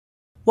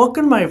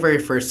Welcome to my very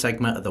first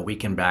segment of the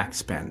Weekend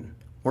Backspin,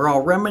 where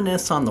I'll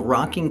reminisce on the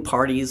rocking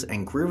parties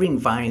and grooving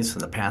vibes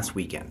from the past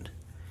weekend.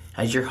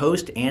 As your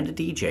host and a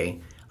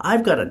DJ,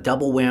 I've got a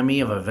double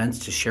whammy of events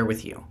to share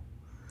with you.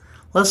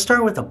 Let's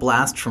start with a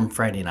blast from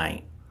Friday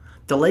night,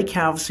 the Lake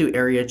Havasu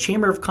Area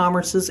Chamber of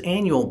Commerce's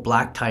annual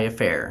Black Tie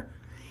Affair,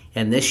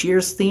 and this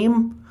year's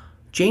theme,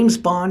 James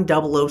Bond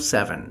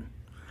 007.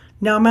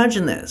 Now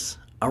imagine this,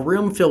 a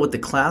room filled with the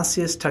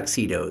classiest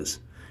tuxedos,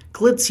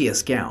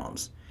 glitziest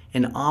gowns,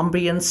 an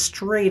ambience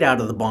straight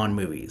out of the Bond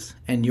movies,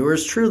 and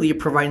yours truly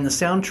providing the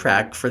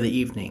soundtrack for the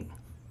evening.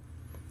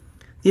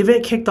 The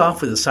event kicked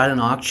off with a silent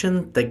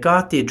auction that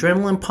got the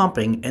adrenaline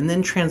pumping and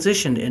then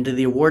transitioned into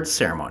the awards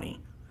ceremony.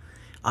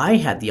 I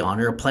had the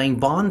honor of playing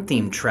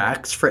Bond-themed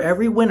tracks for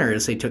every winner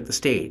as they took the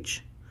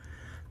stage.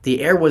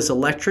 The air was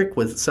electric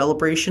with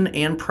celebration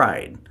and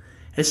pride,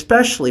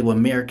 especially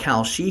when Mayor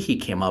Cal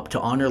Sheehey came up to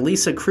honor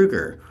Lisa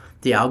Krueger,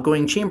 the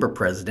outgoing chamber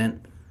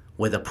president,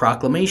 with a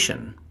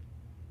proclamation.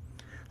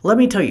 Let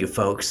me tell you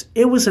folks,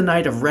 it was a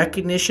night of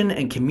recognition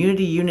and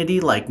community unity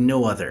like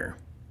no other.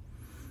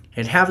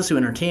 At Havasu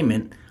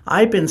Entertainment,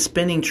 I've been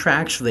spinning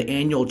tracks for the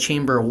annual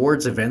Chamber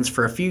Awards events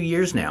for a few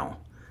years now.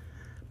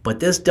 But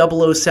this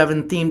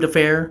 007 themed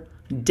affair,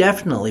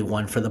 definitely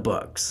one for the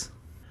books.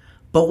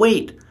 But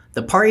wait,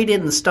 the party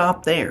didn't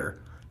stop there.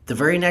 The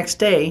very next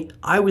day,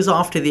 I was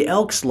off to the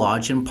Elks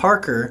Lodge in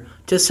Parker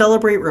to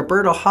celebrate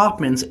Roberta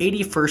Hoffman's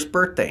 81st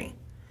birthday.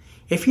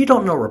 If you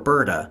don't know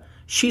Roberta,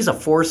 she's a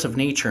force of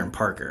nature in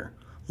Parker,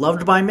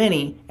 loved by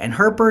many, and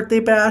her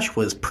birthday bash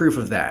was proof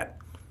of that.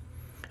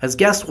 As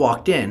guests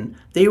walked in,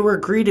 they were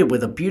greeted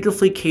with a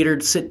beautifully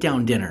catered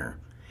sit-down dinner.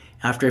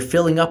 After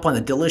filling up on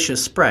the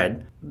delicious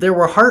spread, there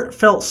were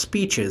heartfelt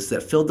speeches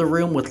that filled the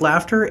room with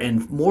laughter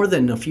and more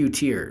than a few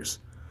tears.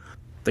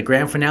 The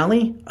grand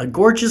finale, a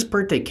gorgeous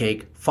birthday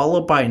cake,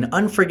 followed by an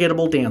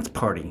unforgettable dance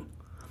party.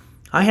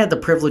 I had the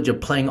privilege of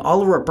playing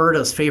all of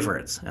Roberta's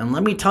favorites, and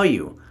let me tell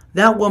you,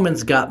 that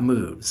woman's got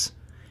moves.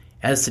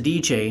 As the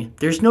DJ,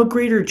 there's no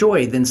greater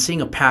joy than seeing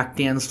a packed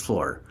dance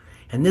floor,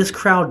 and this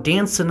crowd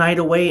danced the night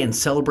away in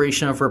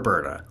celebration of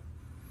Roberta.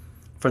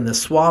 From the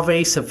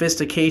suave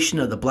sophistication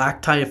of the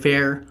Black Tie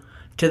Affair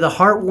to the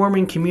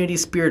heartwarming community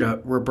spirit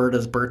of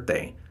Roberta's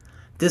birthday,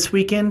 this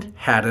weekend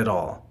had it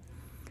all.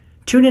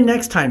 Tune in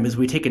next time as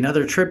we take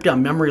another trip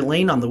down memory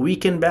lane on the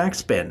Weekend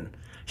Backspin,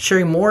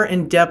 sharing more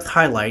in-depth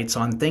highlights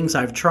on things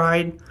I've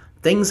tried,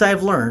 things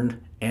I've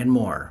learned, and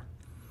more.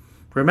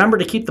 Remember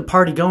to keep the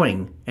party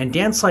going and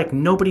dance like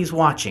nobody's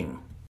watching.